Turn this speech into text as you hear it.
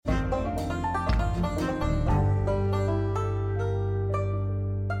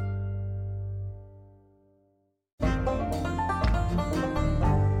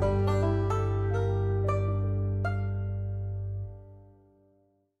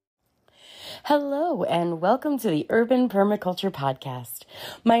Hello, and welcome to the Urban Permaculture Podcast.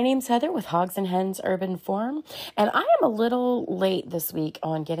 My name's Heather with Hogs and Hens Urban Farm, and I am a little late this week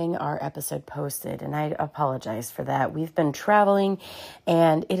on getting our episode posted, and I apologize for that. We've been traveling,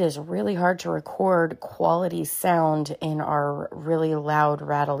 and it is really hard to record quality sound in our really loud,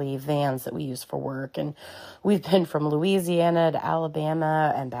 rattly vans that we use for work, and we've been from Louisiana to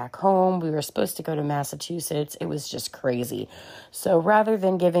Alabama and back home. We were supposed to go to Massachusetts. It was just crazy. So rather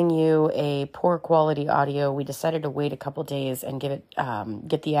than giving you a poor quality audio, we decided to wait a couple days and get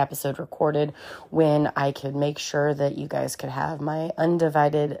the episode recorded when I could make sure that you guys could have my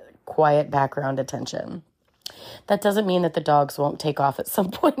undivided, quiet background attention. That doesn't mean that the dogs won't take off at some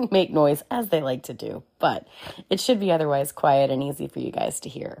point and make noise, as they like to do, but it should be otherwise quiet and easy for you guys to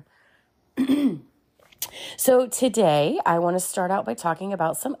hear. So today I want to start out by talking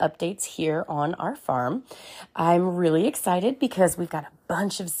about some updates here on our farm. I'm really excited because we've got a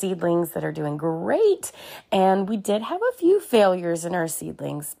bunch of seedlings that are doing great, and we did have a few failures in our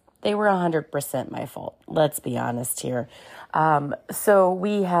seedlings. They were 100% my fault. Let's be honest here. So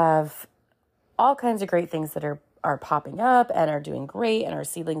we have all kinds of great things that are popping up and are doing great, and our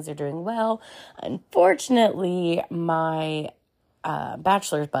seedlings are doing well. Unfortunately, my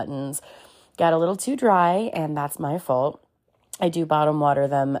bachelor's buttons got a little too dry, and that's my fault. I do bottom water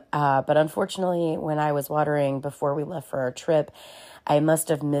them, but unfortunately, when I was watering before we left for our trip, I must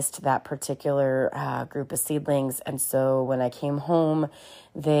have missed that particular group of seedlings, and so when I came home,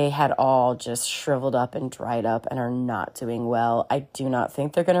 they had all just shriveled up and dried up and are not doing well. I do not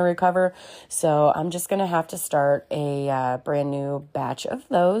think they're going to recover, so I'm just going to have to start a brand new batch of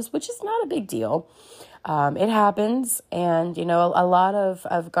those, which is not a big deal. It happens, and a lot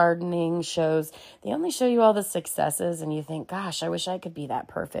of gardening shows, they only show you all the successes, and you think, gosh, I wish I could be that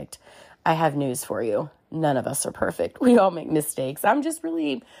perfect. I have news for you. None of us are perfect. We all make mistakes. I'm just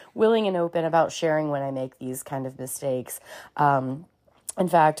really willing and open about sharing when I make these kind of mistakes. In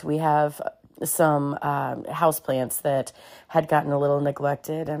fact, we have some houseplants that had gotten a little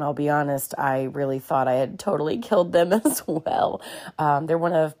neglected, and I'll be honest, I really thought I had totally killed them as well. They're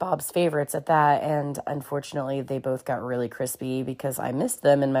one of Bob's favorites at that, and unfortunately, they both got really crispy because I missed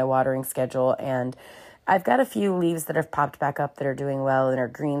them in my watering schedule, and I've got a few leaves that have popped back up that are doing well and are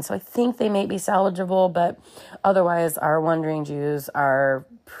green, so I think they may be salvageable, but otherwise, our Wandering Jews are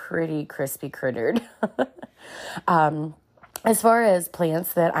pretty crispy crittered. As far as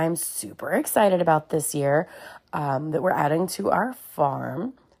plants that I'm super excited about this year, that we're adding to our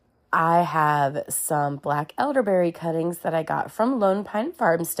farm, I have some black elderberry cuttings that I got from Lone Pine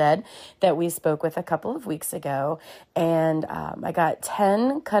Farmstead that we spoke with a couple of weeks ago. And I got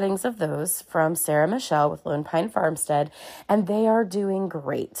 10 cuttings of those from Sarah Michelle with Lone Pine Farmstead, and they are doing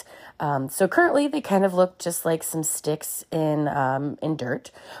great. So currently they kind of look just like some sticks in dirt,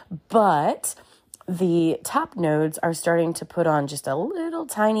 but the top nodes are starting to put on just a little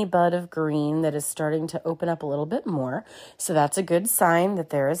tiny bud of green that is starting to open up a little bit more. So that's a good sign that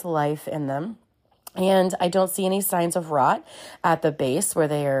there is life in them. And I don't see any signs of rot at the base where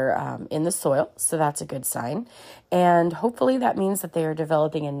they are in the soil. So that's a good sign. And hopefully that means that they are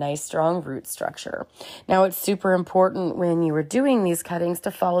developing a nice, strong root structure. Now, it's super important when you are doing these cuttings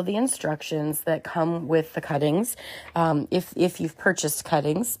to follow the instructions that come with the cuttings. If you've purchased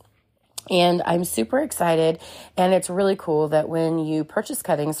cuttings. And I'm super excited, and it's really cool that when you purchase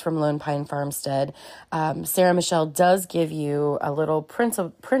cuttings from Lone Pine Farmstead, Sarah Michelle does give you a little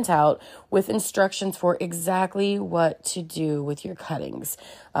printout with instructions for exactly what to do with your cuttings.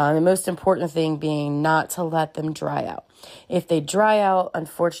 The most important thing being not to let them dry out. If they dry out,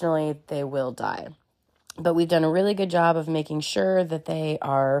 unfortunately, they will die. But we've done a really good job of making sure that they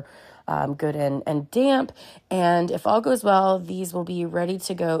are good and damp, and if all goes well, these will be ready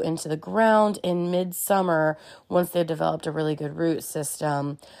to go into the ground in midsummer once they've developed a really good root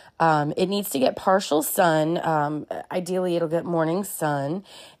system. It needs to get partial sun. Ideally, it'll get morning sun,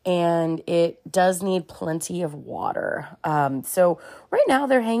 and it does need plenty of water. So right now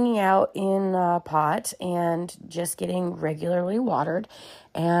they're hanging out in a pot and just getting regularly watered.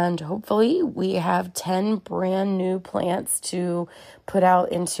 And hopefully we have 10 brand new plants to put out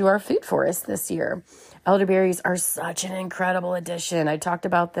into our food forest this year. Elderberries are such an incredible addition. I talked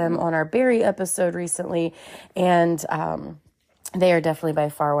about them on our berry episode recently, and They are definitely by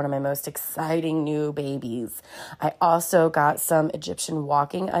far one of my most exciting new babies. I also got some Egyptian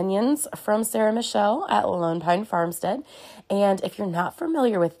walking onions from Sarah Michelle at Lone Pine Farmstead. And if you're not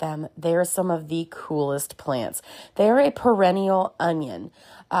familiar with them, they are some of the coolest plants. They are a perennial onion.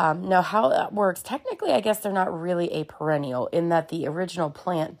 Now, how that works, technically, I guess they're not really a perennial in that the original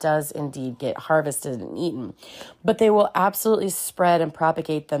plant does indeed get harvested and eaten, but they will absolutely spread and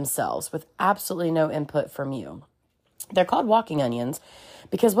propagate themselves with absolutely no input from you. They're called walking onions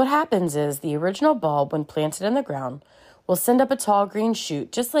because what happens is the original bulb, when planted in the ground, will send up a tall green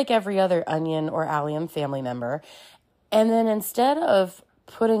shoot, just like every other onion or allium family member. And then instead of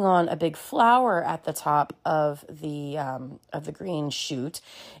putting on a big flower at the top of the green shoot,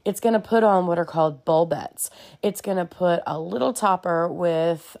 it's going to put on what are called bulbets. It's going to put a little topper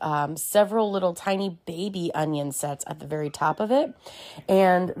with several little tiny baby onion sets at the very top of it.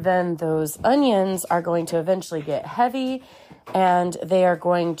 And then those onions are going to eventually get heavy and they are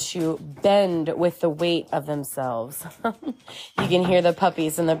going to bend with the weight of themselves. You can hear the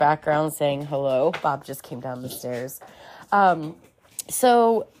puppies in the background saying hello. Bob just came down the stairs.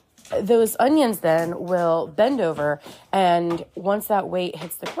 So those onions then will bend over, and once that weight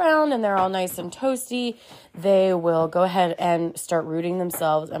hits the ground and they're all nice and toasty, they will go ahead and start rooting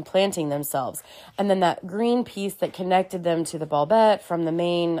themselves and planting themselves. And then that green piece that connected them to the bulbette from the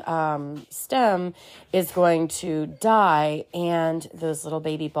main stem is going to die, and those little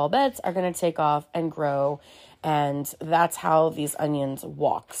baby bulbettes are going to take off and grow. And that's how these onions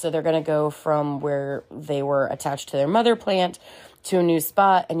walk. So they're going to go from where they were attached to their mother plant to a new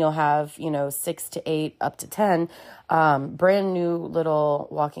spot, and you'll have, 6 to 8 up to 10 brand new little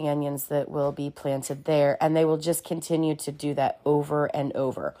walking onions that will be planted there, and they will just continue to do that over and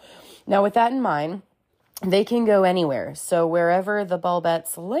over. Now, with that in mind, they can go anywhere. So wherever the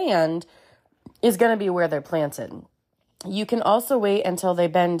bulbettes land is going to be where they're planted. You can also wait until they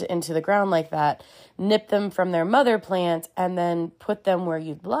bend into the ground like that, nip them from their mother plant, and then put them where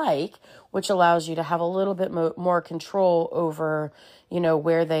you'd like, which allows you to have a little bit more control over,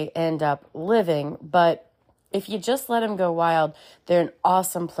 where they end up living. But if you just let them go wild, they're an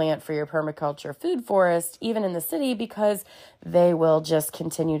awesome plant for your permaculture food forest, even in the city, because they will just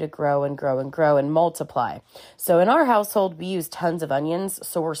continue to grow and grow and grow and multiply. So in our household, we use tons of onions,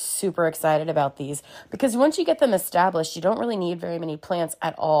 so we're super excited about these because once you get them established, you don't really need very many plants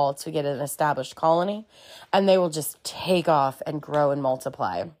at all to get an established colony, and they will just take off and grow and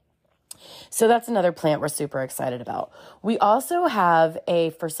multiply. So that's another plant we're super excited about. We also have a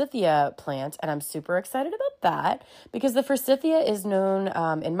forsythia plant, and I'm super excited about that because the forsythia is known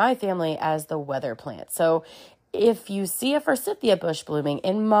in my family as the weather plant. So if you see a forsythia bush blooming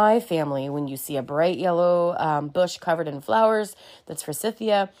in my family, when you see a bright yellow bush covered in flowers, that's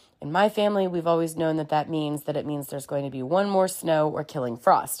forsythia. In my family, we've always known that means there's going to be one more snow or killing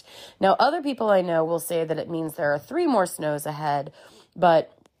frost. Now, other people I know will say that it means there are 3 more snows ahead,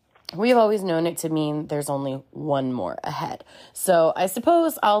 but we've always known it to mean there's only one more ahead. So I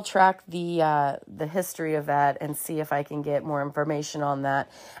suppose I'll track the history of that and see if I can get more information on that.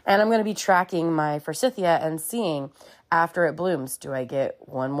 And I'm going to be tracking my forsythia and seeing after it blooms, do I get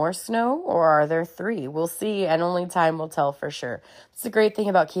one more snow or are there 3? We'll see, and only time will tell for sure. It's the great thing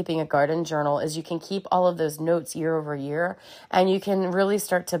about keeping a garden journal is you can keep all of those notes year over year, and you can really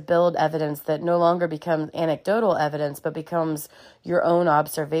start to build evidence that no longer becomes anecdotal evidence, but becomes your own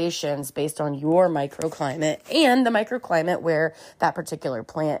observations based on your microclimate and the microclimate where that particular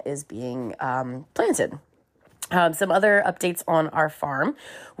plant is being planted. Some other updates on our farm.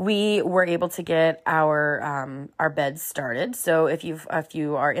 We were able to get our beds started. So if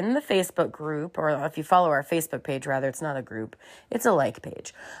you are in the Facebook group, or if you follow our Facebook page, rather, it's not a group, it's a like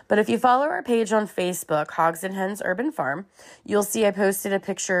page. But if you follow our page on Facebook, Hogs and Hens Urban Farm, you'll see I posted a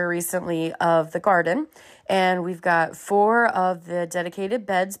picture recently of the garden, and we've got 4 of the dedicated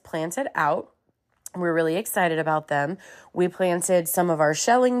beds planted out. We're really excited about them. We planted some of our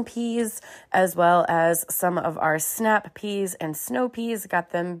shelling peas as well as some of our snap peas and snow peas.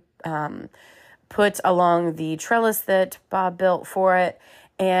 Got them put along the trellis that Bob built for it.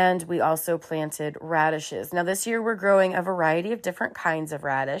 And we also planted radishes. Now this year we're growing a variety of different kinds of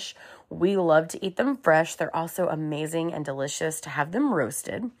radish. We love to eat them fresh. They're also amazing and delicious to have them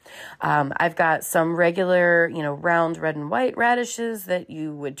roasted. I've got some regular, round red and white radishes that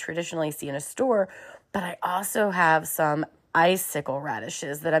you would traditionally see in a store, but I also have some icicle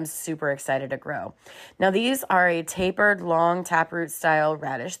radishes that I'm super excited to grow. Now these are a tapered long taproot style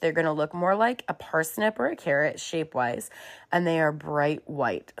radish. They're going to look more like a parsnip or a carrot shape-wise, and they are bright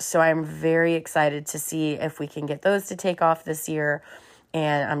white. So I'm very excited to see if we can get those to take off this year.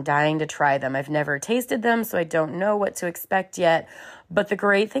 and I'm dying to try them. I've never tasted them, so I don't know what to expect yet. But the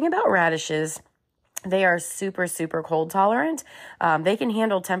great thing about radishes, they are super, super cold tolerant. They can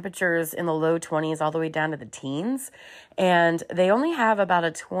handle temperatures in the low 20s all the way down to the teens. And they only have about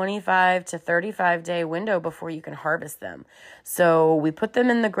a 25 to 35 day window before you can harvest them. So we put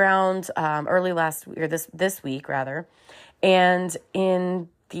them in the ground early last week, or this week rather. And in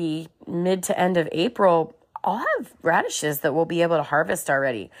the mid to end of April, I'll have radishes that we'll be able to harvest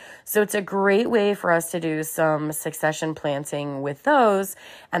already. So it's a great way for us to do some succession planting with those.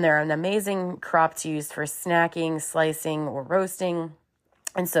 And they're an amazing crop to use for snacking, slicing, or roasting.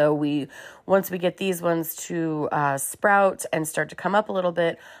 And so once we get these ones to sprout and start to come up a little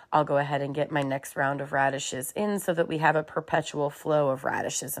bit, I'll go ahead and get my next round of radishes in so that we have a perpetual flow of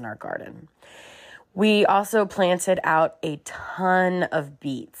radishes in our garden. We also planted out a ton of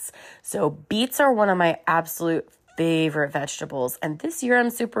beets. So beets are one of my absolute favorite vegetables. And this year I'm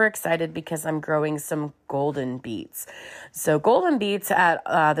super excited because I'm growing some golden beets. So golden beets at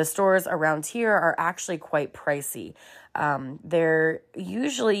the stores around here are actually quite pricey. They're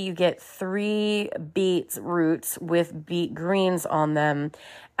usually you get 3 beet roots with beet greens on them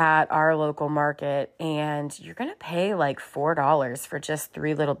at our local market, and you're going to pay like $4 for just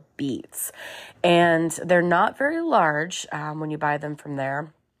 3 little beets. And they're not very large when you buy them from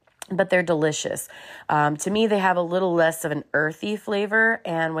there, but they're delicious. To me, they have a little less of an earthy flavor,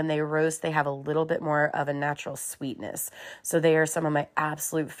 and when they roast, they have a little bit more of a natural sweetness. So they are some of my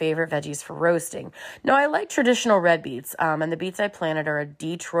absolute favorite veggies for roasting. Now, I like traditional red beets, and the beets I planted are a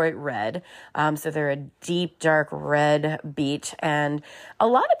Detroit red. So they're a deep, dark red beet, and a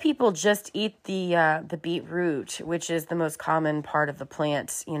lot of people just eat the beet root, which is the most common part of the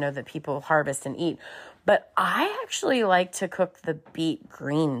plant, that people harvest and eat. But I actually like to cook the beet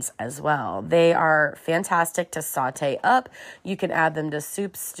greens as well. They are fantastic to saute up. You can add them to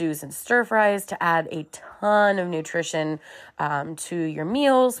soups, stews, and stir fries to add a ton of nutrition to your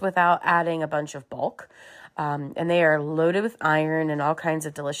meals without adding a bunch of bulk. And they are loaded with iron and all kinds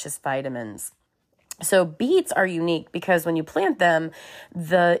of delicious vitamins. So beets are unique because when you plant them,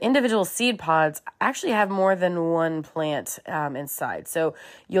 the individual seed pods actually have more than one plant inside. So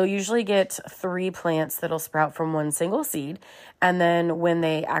you'll usually get 3 plants that'll sprout from one single seed. And then when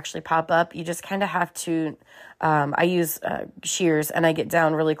they actually pop up, you just kind of have to, I use shears and I get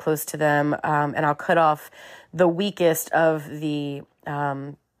down really close to them and I'll cut off the weakest of the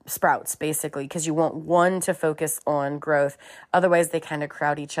sprouts, basically, because you want one to focus on growth. Otherwise, they kind of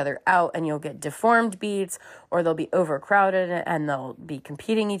crowd each other out and you'll get deformed beets, or they'll be overcrowded and they'll be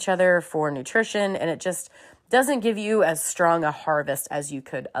competing each other for nutrition, and it just doesn't give you as strong a harvest as you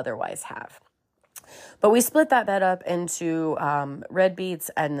could otherwise have. But we split that bed up into red beets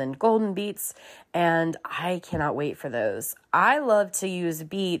and then golden beets, and I cannot wait for those. I love to use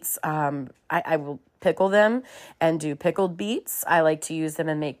beets. I will pickle them and do pickled beets. I like to use them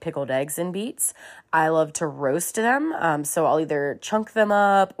and make pickled eggs in beets. I love to roast them. So I'll either chunk them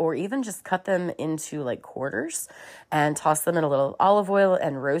up or even just cut them into like quarters and toss them in a little olive oil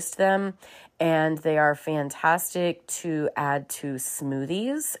and roast them. And they are fantastic to add to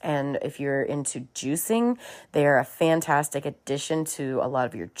smoothies. And if you're into juicing, they are a fantastic addition to a lot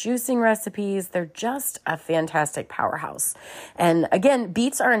of your juicing recipes. They're just a fantastic powerhouse. And again,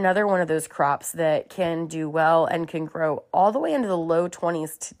 beets are another one of those crops that can do well and can grow all the way into the low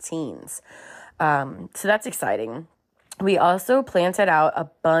 20s to teens. So that's exciting. We also planted out a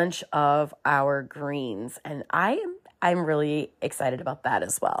bunch of our greens, and I'm really excited about that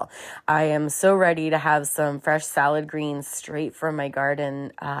as well. I am so ready to have some fresh salad greens straight from my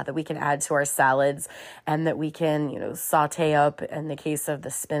garden that we can add to our salads and that we can, saute up in the case of the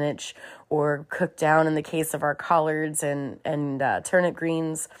spinach or cook down in the case of our collards and turnip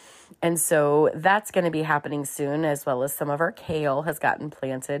greens. And so that's going to be happening soon, as well as some of our kale has gotten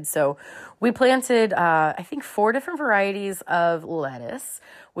planted. So we planted, I think, 4 different varieties of lettuce.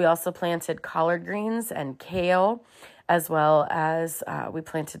 We also planted collard greens and kale, as well as we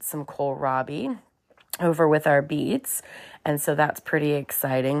planted some kohlrabi over with our beets. And so that's pretty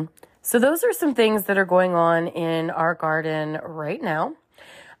exciting. So those are some things that are going on in our garden right now.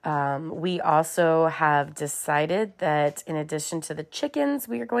 We also have decided that in addition to the chickens,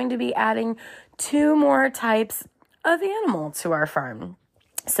 we are going to be adding 2 more types of animal to our farm.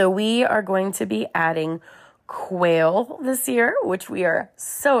 So we are going to be adding quail this year, which we are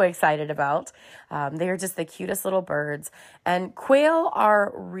so excited about. They are just the cutest little birds. And quail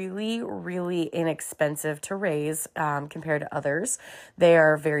are really, really inexpensive to raise compared to others. They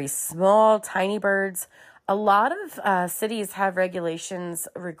are very small, tiny birds. A lot of cities have regulations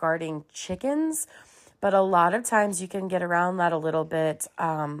regarding chickens, But a lot of times you can get around that a little bit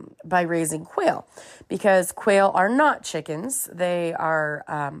by raising quail, because quail are not chickens. They are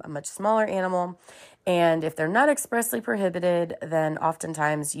a much smaller animal. And if they're not expressly prohibited, then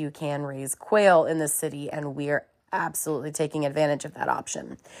oftentimes you can raise quail in the city, and we are absolutely taking advantage of that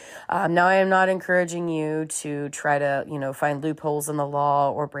option. Now, I am not encouraging you to try to, find loopholes in the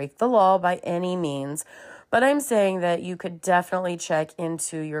law or break the law by any means, but I'm saying that you could definitely check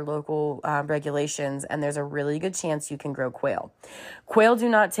into your local regulations, and there's a really good chance you can grow quail. Quail do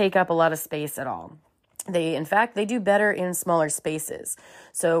not take up a lot of space at all. In fact, they do better in smaller spaces.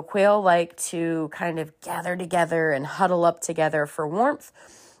 So quail like to kind of gather together and huddle up together for warmth.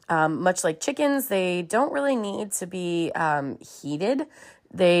 Much like chickens, they don't really need to be heated.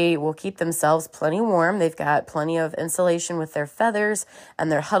 They will keep themselves plenty warm. They've got plenty of insulation with their feathers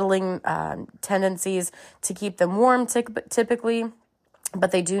and their huddling tendencies to keep them warm typically.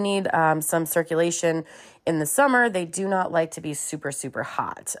 But they do need some circulation in the summer. They do not like to be super, super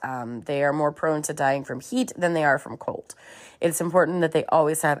hot. They are more prone to dying from heat than they are from cold. It's important that they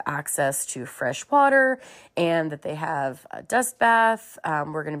always have access to fresh water and that they have a dust bath.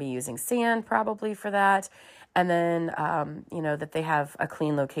 We're going to be using sand probably for that. And then, that they have a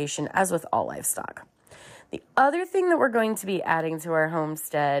clean location, as with all livestock. The other thing that we're going to be adding to our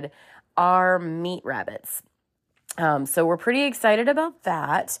homestead are meat rabbits. So we're pretty excited about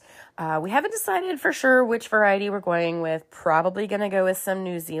that. We haven't decided for sure which variety we're going with. Probably going to go with some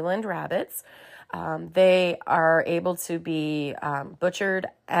New Zealand rabbits. They are able to be butchered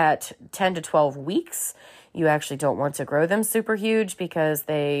at 10 to 12 weeks. You actually don't want to grow them super huge because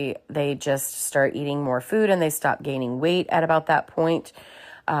they just start eating more food and they stop gaining weight at about that point.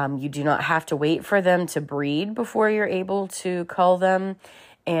 You do not have to wait for them to breed before you're able to cull them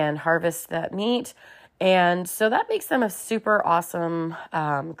and harvest that meat. And so that makes them a super awesome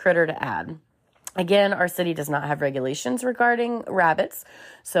critter to add. Again, our city does not have regulations regarding rabbits,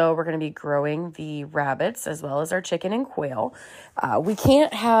 so we're going to be growing the rabbits as well as our chicken and quail. We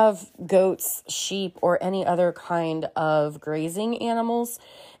can't have goats, sheep, or any other kind of grazing animals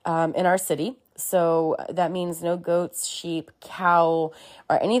in our city. So that means no goats, sheep, cow,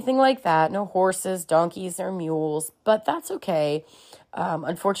 or anything like that. No horses, donkeys, or mules, but that's okay.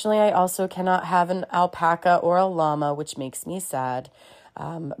 Unfortunately, I also cannot have an alpaca or a llama, which makes me sad.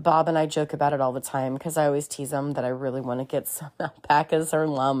 Bob and I joke about it all the time because I always tease him that I really want to get some alpacas or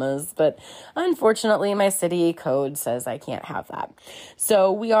llamas, but unfortunately my city code says I can't have that.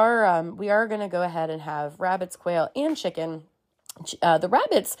 So we are going to go ahead and have rabbits, quail, and chicken. The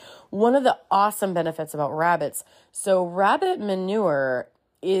rabbits, one of the awesome benefits about rabbits, so rabbit manure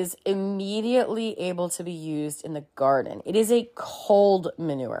is immediately able to be used in the garden. It is a cold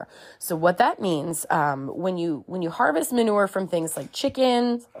manure. So what that means, when you harvest manure from things like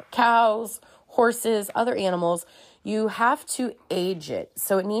chickens, cows, horses, other animals, you have to age it.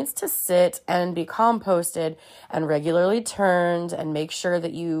 So it needs to sit and be composted and regularly turned, and make sure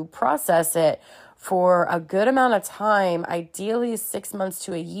that you process it for a good amount of time, ideally 6 months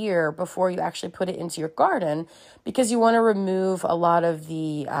to a year before you actually put it into your garden, because you want to remove a lot of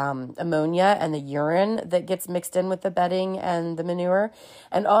the ammonia and the urine that gets mixed in with the bedding and the manure,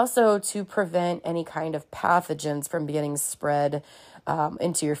 and also to prevent any kind of pathogens from getting spread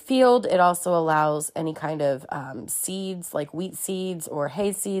into your field. It also allows any kind of seeds like wheat seeds or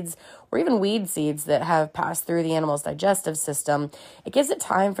hay seeds or even weed seeds that have passed through the animal's digestive system. It gives it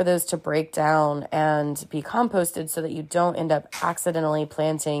time for those to break down and be composted so that you don't end up accidentally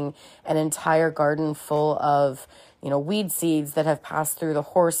planting an entire garden full of, weed seeds that have passed through the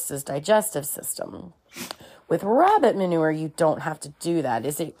horse's digestive system. With rabbit manure, you don't have to do that.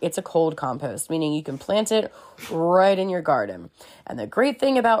 It's a cold compost, meaning you can plant it right in your garden. And the great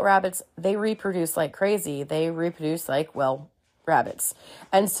thing about rabbits, they reproduce like crazy. They reproduce like, rabbits.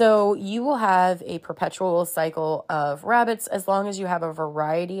 And so you will have a perpetual cycle of rabbits as long as you have a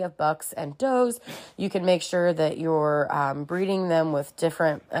variety of bucks and does. You can make sure that you're breeding them with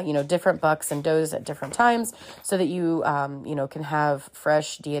different bucks and does at different times so that you, can have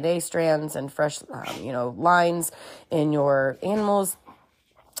fresh DNA strands and fresh, lines in your animals.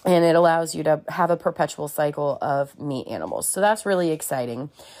 And it allows you to have a perpetual cycle of meat animals. So that's really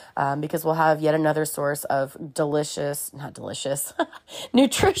exciting because we'll have yet another source of nutritious, delicious,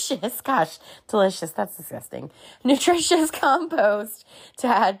 that's disgusting, nutritious compost to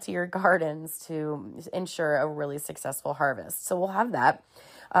add to your gardens to ensure a really successful harvest. So we'll have that.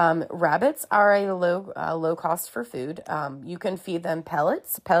 Rabbits are a low cost for food. You can feed them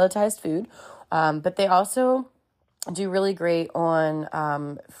pelletized food, but they also do really great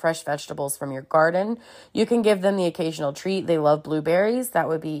on fresh vegetables from your garden. You can give them the occasional treat. They love blueberries. That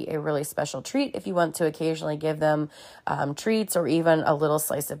would be a really special treat if you want to occasionally give them treats or even a little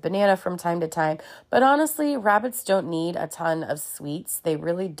slice of banana from time to time. But honestly, rabbits don't need a ton of sweets. They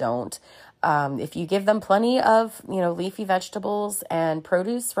really don't. If you give them plenty of, leafy vegetables and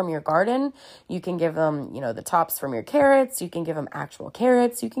produce from your garden, you can give them, the tops from your carrots. You can give them actual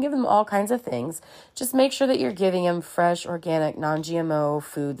carrots. You can give them all kinds of things. Just make sure that you're giving them fresh, organic, non-GMO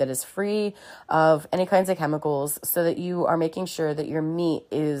food that is free of any kinds of chemicals so that you are making sure that your meat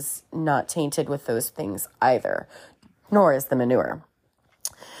is not tainted with those things either, nor is the manure.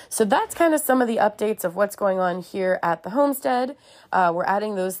 So that's kind of some of the updates of what's going on here at the homestead. We're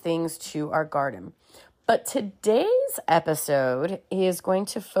adding those things to our garden. But today's episode is going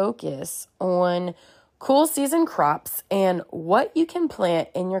to focus on cool season crops and what you can plant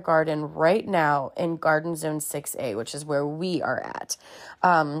in your garden right now in Garden Zone 6A, which is where we are at.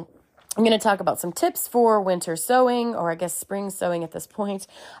 I'm going to talk about some tips for winter sowing, or I guess spring sowing at this point,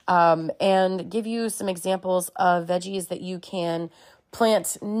 and give you some examples of veggies that you can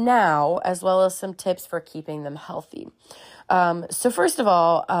plant now, as well as some tips for keeping them healthy. So first of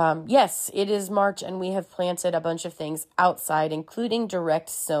all, yes, it is March and we have planted a bunch of things outside, including direct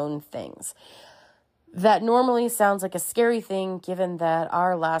sown things. That normally sounds like a scary thing, given that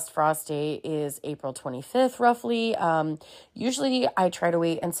our last frost day is April 25th, roughly. Usually I try to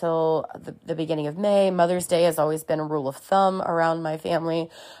wait until the beginning of May. Mother's Day has always been a rule of thumb around my family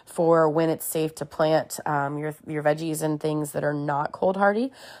for when it's safe to plant your veggies and things that are not cold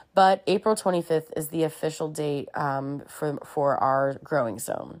hardy. But April 25th is the official date for our growing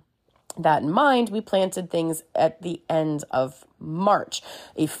zone. That in mind, we planted things at the end of March,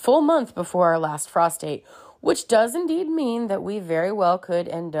 a full month before our last frost date, which does indeed mean that we very well could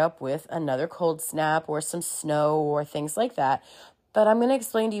end up with another cold snap or some snow or things like that. But I'm going to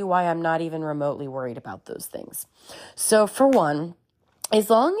explain to you why I'm not even remotely worried about those things. So for one, as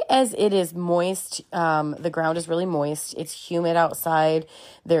long as it is moist, the ground is really moist, it's humid outside,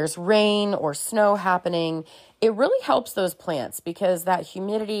 there's rain or snow happening, it really helps those plants because that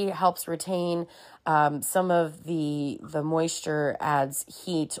humidity helps retain some of the moisture, adds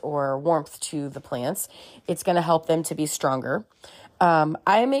heat or warmth to the plants. It's going to help them to be stronger.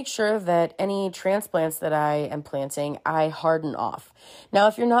 I make sure that any transplants that I am planting, I harden off. Now,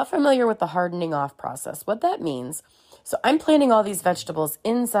 if you're not familiar with the hardening off process, what that means, so I'm planting all these vegetables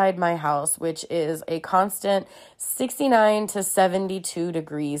inside my house, which is a constant 69 to 72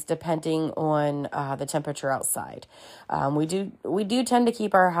 degrees, depending on the temperature outside. We do tend to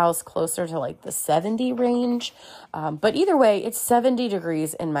keep our house closer to like the 70 range, but either way, it's 70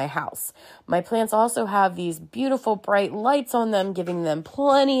 degrees in my house. My plants also have these beautiful bright lights on them, giving them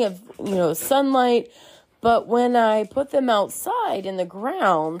plenty of sunlight. But when I put them outside in the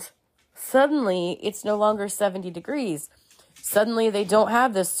ground, suddenly it's no longer 70 degrees. Suddenly they don't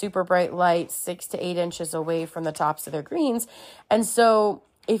have this super bright light 6 to 8 inches away from the tops of their greens. And so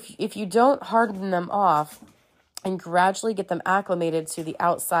if you don't harden them off and gradually get them acclimated to the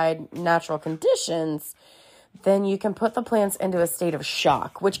outside natural conditions, then you can put the plants into a state of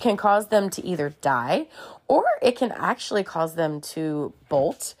shock, which can cause them to either die or it can actually cause them to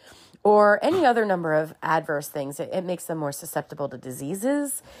bolt, or any other number of adverse things. It makes them more susceptible to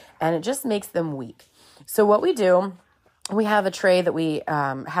diseases, and it just makes them weak. So what we do, we have a tray that we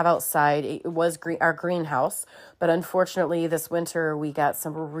have outside. It was our greenhouse, but unfortunately this winter we got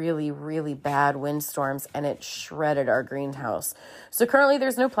some really, really bad windstorms, and it shredded our greenhouse. So currently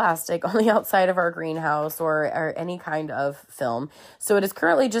there's no plastic on the outside of our greenhouse or any kind of film. So it is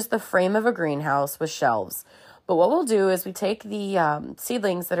currently just the frame of a greenhouse with shelves. But what we'll do is we take the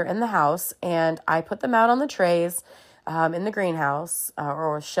seedlings that are in the house and I put them out on the trays in the greenhouse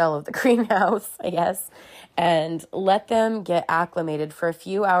or shell of the greenhouse, I guess, and let them get acclimated for a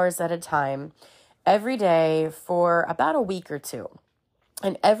few hours at a time every day for about a week or two.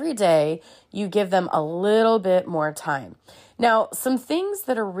 And every day you give them a little bit more time. Now, some things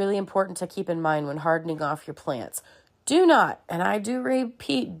that are really important to keep in mind when hardening off your plants. Do not, and I do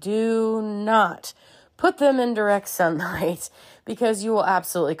repeat, do not put them in direct sunlight because you will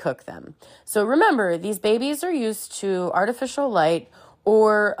absolutely cook them. So remember, these babies are used to artificial light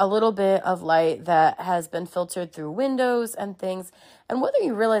or a little bit of light that has been filtered through windows and things. And whether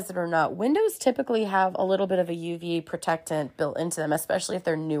you realize it or not, windows typically have a little bit of a UV protectant built into them, especially if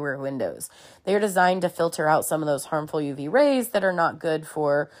they're newer windows. They are designed to filter out some of those harmful UV rays that are not good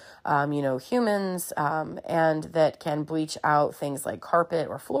for, humans, and that can bleach out things like carpet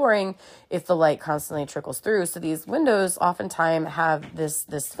or flooring if the light constantly trickles through. So these windows oftentimes have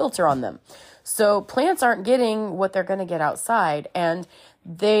this filter on them. So plants aren't getting what they're going to get outside, and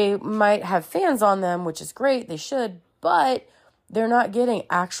they might have fans on them, which is great. They should, but they're not getting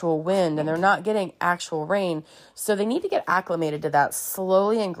actual wind and they're not getting actual rain. So they need to get acclimated to that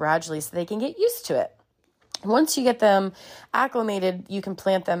slowly and gradually so they can get used to it. Once you get them acclimated, you can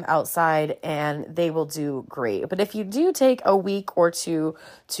plant them outside and they will do great. But if you do take a week or two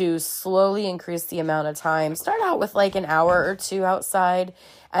to slowly increase the amount of time, start out with like an hour or two outside,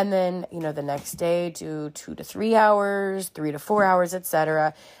 and then, the next day do 2 to 3 hours, 3 to 4 hours,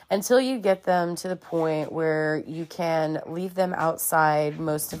 etc., until you get them to the point where you can leave them outside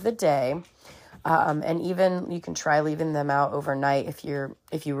most of the day. And even you can try leaving them out overnight if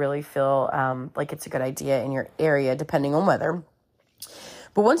you really feel like it's a good idea in your area, depending on weather.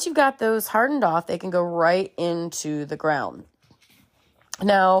 But once you've got those hardened off, they can go right into the ground.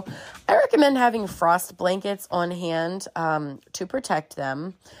 Now, I recommend having frost blankets on hand to protect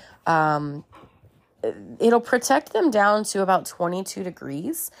them. It'll protect them down to about 22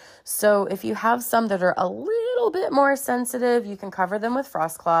 degrees. So if you have some that are a little bit more sensitive, you can cover them with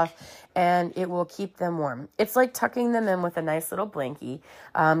frost cloth and it will keep them warm. It's like tucking them in with a nice little blankie.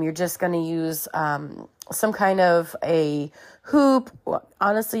 You're just going to use some kind of a hoop. Well,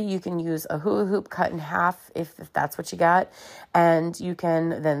 honestly, you can use a hula hoop cut in half if that's what you got. And you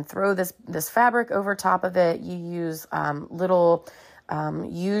can then throw this fabric over top of it. You use little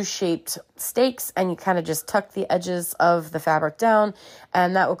U-shaped stakes, and you kind of just tuck the edges of the fabric down,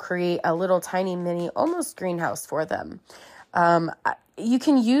 and that will create a little tiny mini almost greenhouse for them. You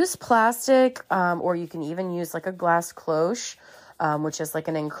can use plastic, or you can even use like a glass cloche, which is like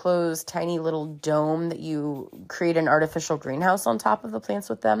an enclosed tiny little dome that you create an artificial greenhouse on top of the plants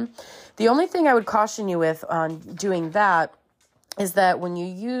with them. The only thing I would caution you with on doing that is that when you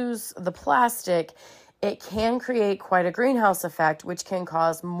use the plastic, it can create quite a greenhouse effect, which can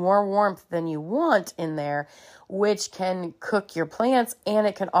cause more warmth than you want in there, which can cook your plants, and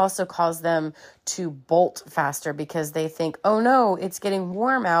it can also cause them to bolt faster because they think, oh no, it's getting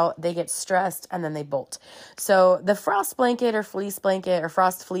warm out. They get stressed and then they bolt. So the frost blanket or fleece blanket or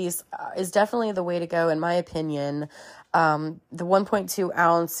frost fleece is definitely the way to go, in my opinion. The 1.2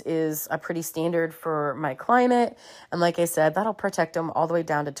 ounce is a pretty standard for my climate. And like I said, that'll protect them all the way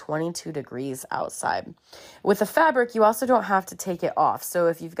down to 22 degrees outside. With the fabric, you also don't have to take it off. So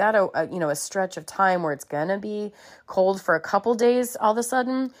if you've got a stretch of time where it's going to be cold for a couple days, all of a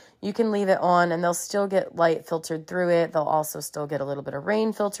sudden, you can leave it on and they'll still get light filtered through it. They'll also still get a little bit of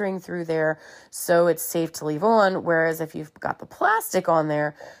rain filtering through there. So it's safe to leave on. Whereas if you've got the plastic on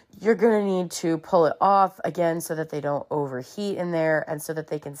there, you're going to need to pull it off again so that they don't overheat in there and so that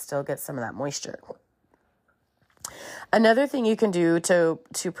they can still get some of that moisture. Another thing you can do to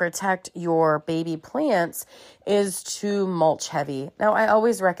protect your baby plants is to mulch heavy. Now, I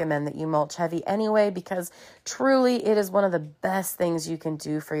always recommend that you mulch heavy anyway, because truly it is one of the best things you can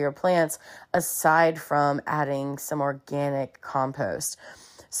do for your plants aside from adding some organic compost.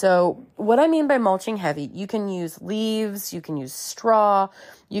 So what I mean by mulching heavy, you can use leaves, you can use straw,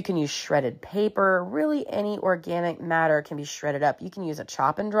 you can use shredded paper, really any organic matter can be shredded up. You can use a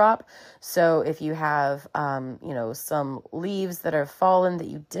chop and drop. So if you have, some leaves that have fallen that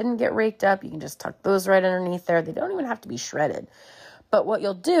you didn't get raked up, you can just tuck those right underneath there. They don't even have to be shredded. But what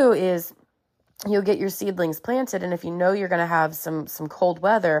you'll do is you'll get your seedlings planted, and if you know you're going to have some cold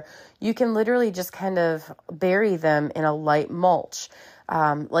weather, you can literally just kind of bury them in a light mulch.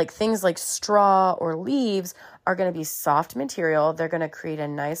 Like things like straw or leaves are going to be soft material. They're going to create a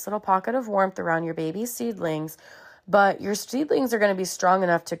nice little pocket of warmth around your baby seedlings, but your seedlings are going to be strong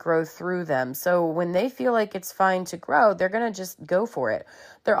enough to grow through them. So when they feel like it's fine to grow, they're going to just go for it.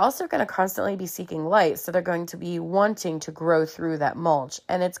 They're also going to constantly be seeking light. So they're going to be wanting to grow through that mulch,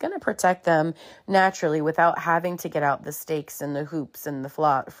 and it's going to protect them naturally without having to get out the stakes and the hoops and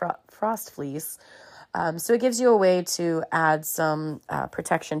the frost fleece. So it gives you a way to add some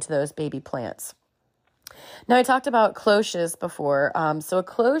protection to those baby plants. Now, I talked about cloches before. So a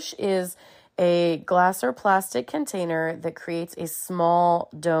cloche is a glass or plastic container that creates a small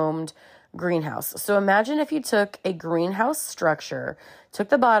domed greenhouse. So imagine if you took a greenhouse structure, took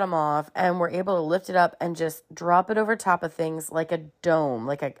the bottom off, and were able to lift it up and just drop it over top of things like a dome,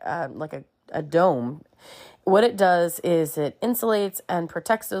 like a a dome. What it does is it insulates and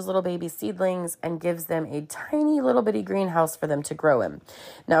protects those little baby seedlings and gives them a tiny little bitty greenhouse for them to grow in.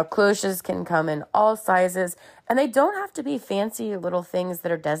 Now, cloches can come in all sizes, and they don't have to be fancy little things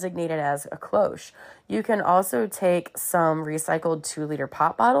that are designated as a cloche. You can also take some recycled 2-liter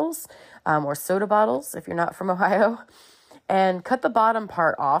pop bottles or soda bottles, if you're not from Ohio, and cut the bottom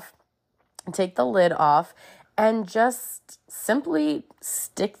part off, and take the lid off, and just simply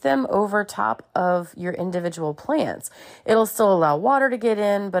stick them over top of your individual plants. It'll still allow water to get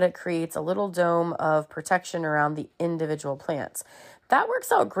in, but it creates a little dome of protection around the individual plants. That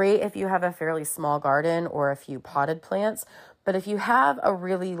works out great if you have a fairly small garden or a few potted plants. But if you have a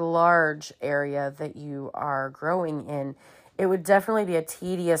really large area that you are growing in, it would definitely be a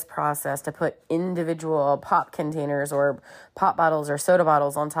tedious process to put individual pop containers or pop bottles or soda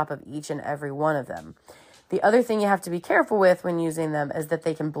bottles on top of each and every one of them. The other thing you have to be careful with when using them is that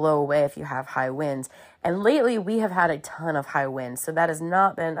they can blow away if you have high winds. And lately we have had a ton of high winds, so that has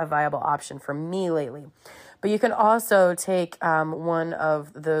not been a viable option for me lately. But you can also take one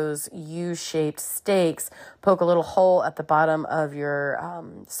of those U-shaped stakes, poke a little hole at the bottom of your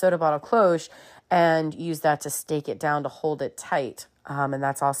soda bottle cloche, and use that to stake it down to hold it tight. And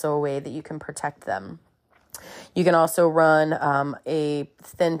that's also a way that you can protect them. You can also run a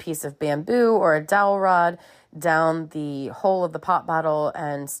thin piece of bamboo or a dowel rod down the hole of the pop bottle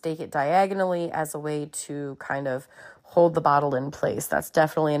and stake it diagonally as a way to kind of hold the bottle in place. That's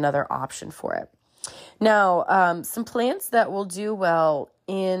definitely another option for it. Now, some plants that will do well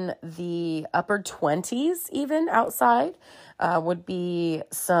in the upper 20s, even outside, would be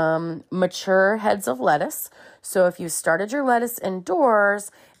some mature heads of lettuce. So if you started your lettuce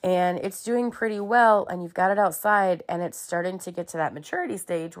indoors and it's doing pretty well and you've got it outside and it's starting to get to that maturity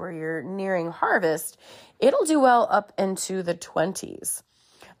stage where you're nearing harvest, it'll do well up into the 20s.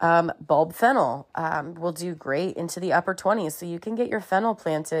 Bulb fennel will do great into the upper 20s. So you can get your fennel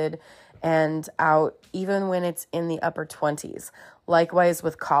planted and out even when it's in the upper 20s. Likewise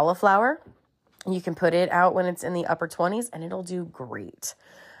with cauliflower, you can put it out when it's in the upper 20s and it'll do great.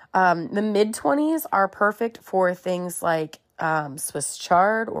 The mid 20s are perfect for things like Swiss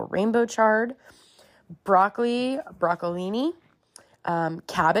chard or rainbow chard, broccoli, broccolini,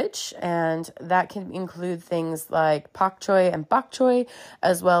 cabbage, and that can include things like pak choy and bok choy,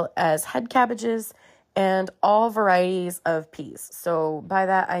 as well as head cabbages and all varieties of peas. So by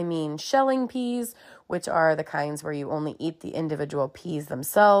that I mean shelling peas, which are the kinds where you only eat the individual peas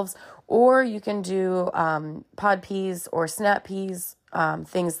themselves, or you can do pod peas or snap peas,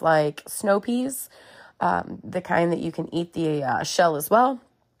 things like snow peas, the kind that you can eat the shell as well.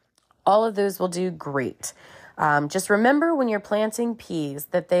 All of those will do great. Just remember when you're planting peas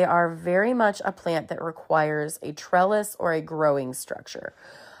that they are very much a plant that requires a trellis or a growing structure.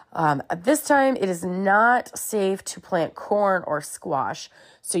 At this time, it is not safe to plant corn or squash,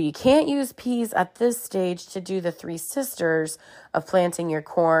 so you can't use peas at this stage to do the three sisters of planting your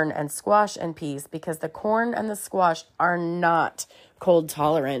corn and squash and peas, because the corn and the squash are not cold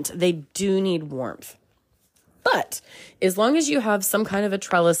tolerant. They do need warmth. But as long as you have some kind of a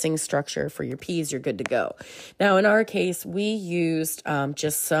trellising structure for your peas, you're good to go. Now, in our case, we used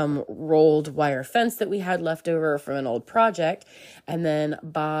just some rolled wire fence that we had left over from an old project. And then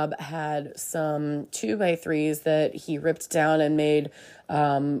Bob had some 2x3s that he ripped down and made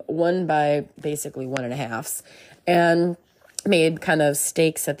 1 by basically 1.5s. And made kind of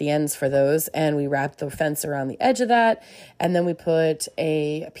stakes at the ends for those, and we wrapped the fence around the edge of that, and then we put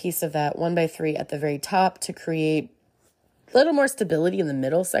a piece of that 1x3 at the very top to create a little more stability in the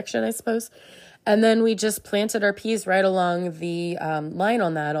middle section, I suppose. And then we just planted our peas right along the line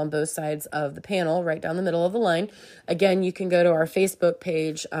on that on both sides of the panel, right down the middle of the line. Again, you can go to our Facebook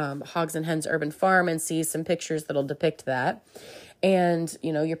page, Hogs and Hens Urban Farm, and see some pictures that'll depict that. And,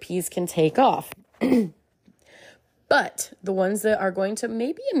 you know, your peas can take off. But the ones that are going to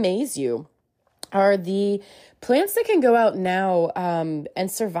maybe amaze you are the plants that can go out now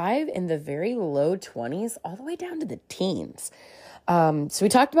and survive in the very low 20s all the way down to the teens. So we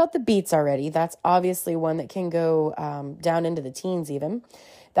talked about the beets already. That's obviously one that can go down into the teens even.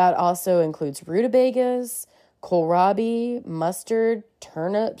 That also includes rutabagas, kohlrabi, mustard,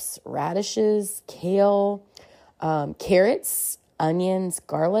 turnips, radishes, kale, carrots, onions,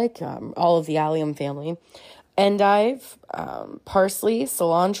 garlic, all of the allium family. Endive, parsley,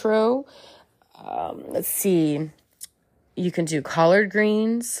 cilantro, let's see, you can do collard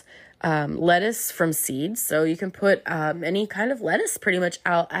greens, lettuce from seeds. So you can put any kind of lettuce pretty much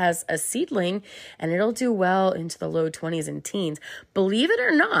out as a seedling, and it'll do well into the low 20s and teens. Believe it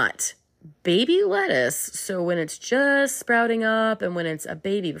or not, baby lettuce. So when it's just sprouting up and when it's a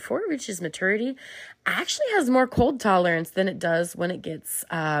baby before it reaches maturity, actually has more cold tolerance than it does when it gets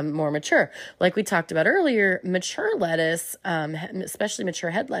more mature. Like we talked about earlier, mature lettuce, especially mature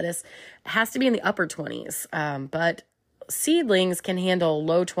head lettuce, has to be in the upper 20s. But seedlings can handle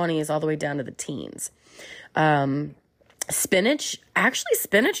low 20s all the way down to the teens. Spinach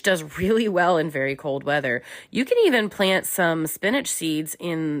does really well in very cold weather. You can even plant some spinach seeds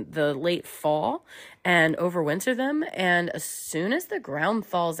in the late fall and overwinter them. And as soon as the ground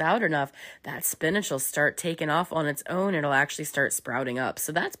thaws out enough, that spinach will start taking off on its own. It'll actually start sprouting up.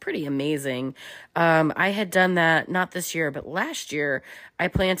 So that's pretty amazing. I had done that not this year, but last year I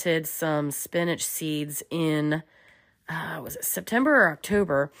planted some spinach seeds in was it September or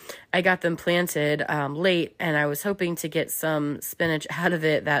October? I got them planted late, and I was hoping to get some spinach out of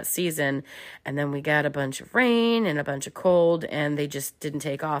it that season. And then we got a bunch of rain and a bunch of cold, and they just didn't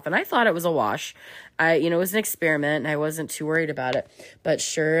take off. And I thought it was a wash. It was an experiment, and I wasn't too worried about it. But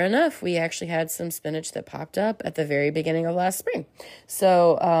sure enough, we actually had some spinach that popped up at the very beginning of last spring.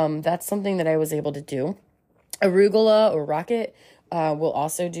 So that's something that I was able to do. Arugula or rocket will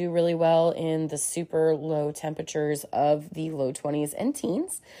also do really well in the super low temperatures of the low 20s and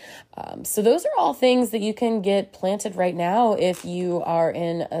teens. So those are all things that you can get planted right now if you are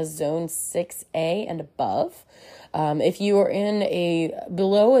in a zone 6A and above. If you are in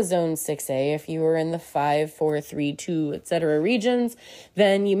below a zone 6A, if you are in the 5, 4, 3, 2, etc. regions,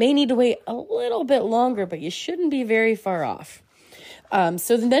 then you may need to wait a little bit longer, but you shouldn't be very far off.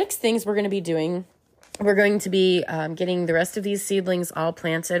 So the next things we're going to be doing, we're going to be getting the rest of these seedlings all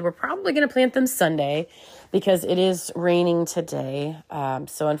planted. We're probably going to plant them Sunday because it is raining today.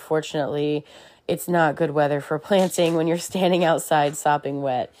 So unfortunately, it's not good weather for planting when you're standing outside sopping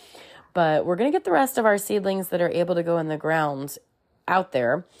wet. But we're going to get the rest of our seedlings that are able to go in the ground out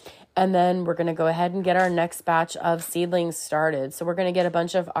there. And then we're going to go ahead and get our next batch of seedlings started. So we're going to get a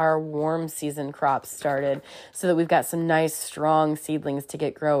bunch of our warm season crops started so that we've got some nice, strong seedlings to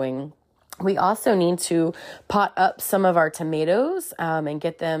get growing. We also need to pot up some of our tomatoes and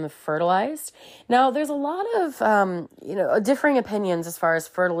get them fertilized. Now, there's a lot of, differing opinions as far as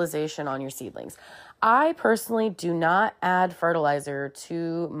fertilization on your seedlings. I personally do not add fertilizer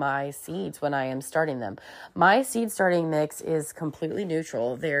to my seeds when I am starting them. My seed starting mix is completely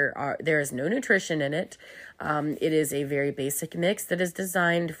neutral. There is no nutrition in it. It is a very basic mix that is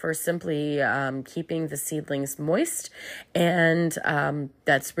designed for simply keeping the seedlings moist, and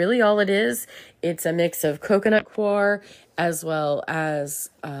that's really all it is. It's a mix of coconut coir as well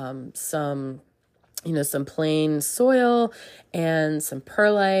as some plain soil and some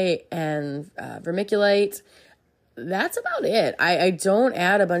perlite and vermiculite. That's about it. I don't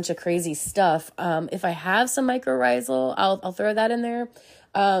add a bunch of crazy stuff. If I have some mycorrhizal, I'll throw that in there.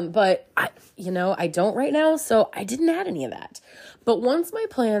 But I don't right now, so I didn't add any of that. But once my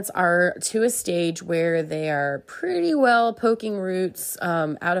plants are to a stage where they are pretty well poking roots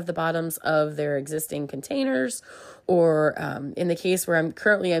out of the bottoms of their existing containers, or in the case where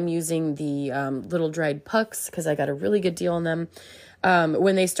I'm using the little dried pucks because I got a really good deal on them.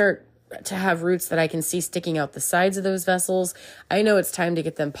 When they start to have roots that I can see sticking out the sides of those vessels, I know it's time to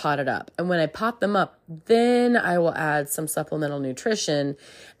get them potted up. And when I pot them up, then I will add some supplemental nutrition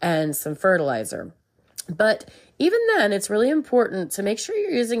and some fertilizer. But even then, it's really important to make sure you're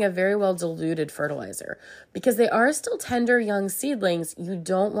using a very well diluted fertilizer because they are still tender young seedlings. You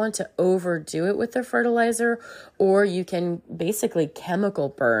don't want to overdo it with the fertilizer, or you can basically chemical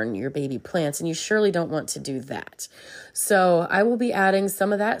burn your baby plants, and you surely don't want to do that. So I will be adding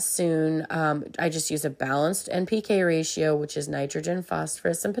some of that soon. I just use a balanced NPK ratio, which is nitrogen,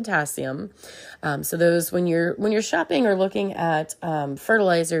 phosphorus, and potassium. So those, when you're shopping or looking at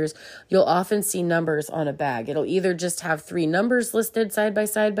fertilizers, you'll often see numbers on a bag. It'll either just have 3 numbers listed side by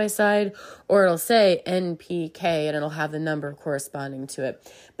side, or it'll say NPK and it'll have the number corresponding to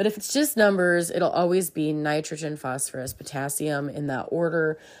it. But if it's just numbers, it'll always be nitrogen, phosphorus, potassium in that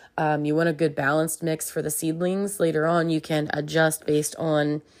order. You want a good balanced mix for the seedlings. Later on, you can adjust based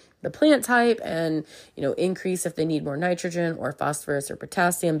on the plant type and, increase if they need more nitrogen or phosphorus or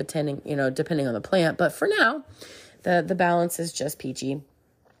potassium, depending on the plant. But for now, the balance is just peachy.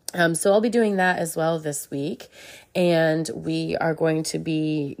 So I'll be doing that as well this week, and we are going to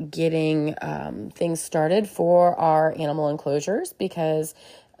be getting things started for our animal enclosures, because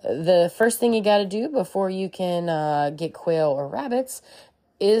the first thing you got to do before you can get quail or rabbits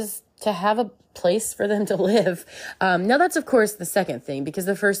is to have place for them to live. Now that's of course the second thing, because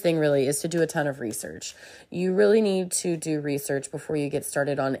the first thing really is to do a ton of research. You really need to do research before you get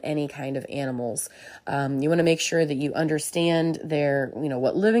started on any kind of animals. You want to make sure that you understand their,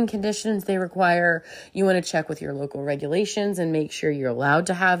 what living conditions they require. You want to check with your local regulations and make sure you're allowed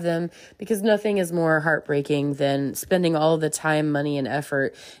to have them, because nothing is more heartbreaking than spending all the time, money, and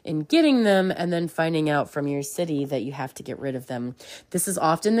effort in getting them and then finding out from your city that you have to get rid of them. This is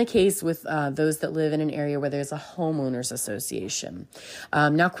often the case with those that live in an area where there's a homeowners association.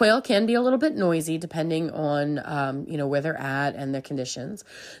 Now, quail can be a little bit noisy depending on, where they're at and their conditions.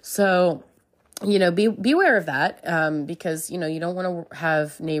 So, beware of that, because, you don't want to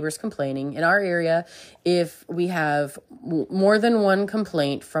have neighbors complaining. In our area, if we have more than one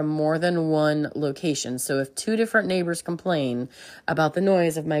complaint from more than one location, so if 2 different neighbors complain about the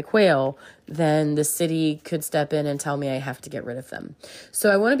noise of my quail, then the city could step in and tell me I have to get rid of them. So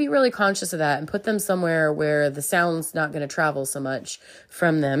I want to be really conscious of that and put them somewhere where the sound's not going to travel so much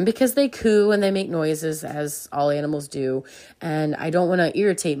from them, because they coo and they make noises, as all animals do. And I don't want to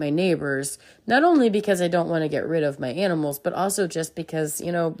irritate my neighbors, not only because I don't want to get rid of my animals, but also just because,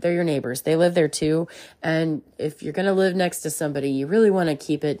 they're your neighbors. They live there too. And if you're going to live next to somebody, you really want to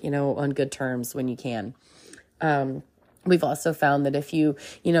keep it, on good terms when you can. We've also found that if you,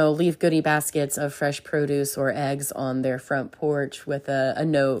 leave goodie baskets of fresh produce or eggs on their front porch with a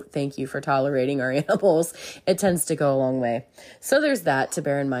note, thank you for tolerating our animals, it tends to go a long way. So there's that to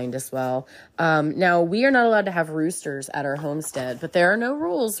bear in mind as well. Now, we are not allowed to have roosters at our homestead, but there are no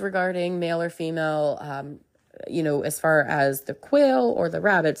rules regarding male or female, as far as the quail or the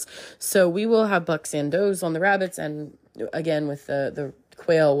rabbits. So we will have bucks and does on the rabbits. And again, with the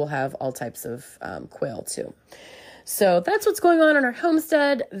quail, we'll have all types of quail too. So that's what's going on our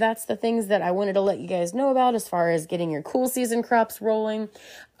homestead. That's the things that I wanted to let you guys know about as far as getting your cool season crops rolling.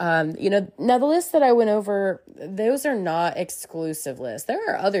 Now the list that I went over, those are not exclusive lists.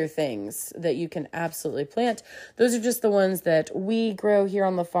 There are other things that you can absolutely plant. Those are just the ones that we grow here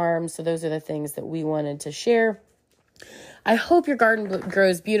on the farm. So those are the things that we wanted to share. I hope your garden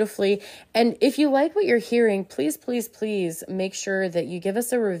grows beautifully. And if you like what you're hearing, please, please, please make sure that you give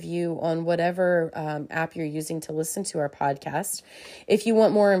us a review on whatever app you're using to listen to our podcast. If you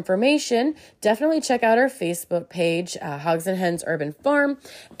want more information, definitely check out our Facebook page, Hogs and Hens Urban Farm.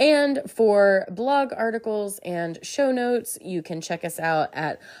 And for blog articles and show notes, you can check us out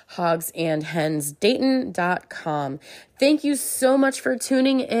at hogsandhensdayton.com. Thank you so much for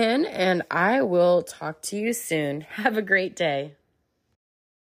tuning in, and I will talk to you soon. Have a great day.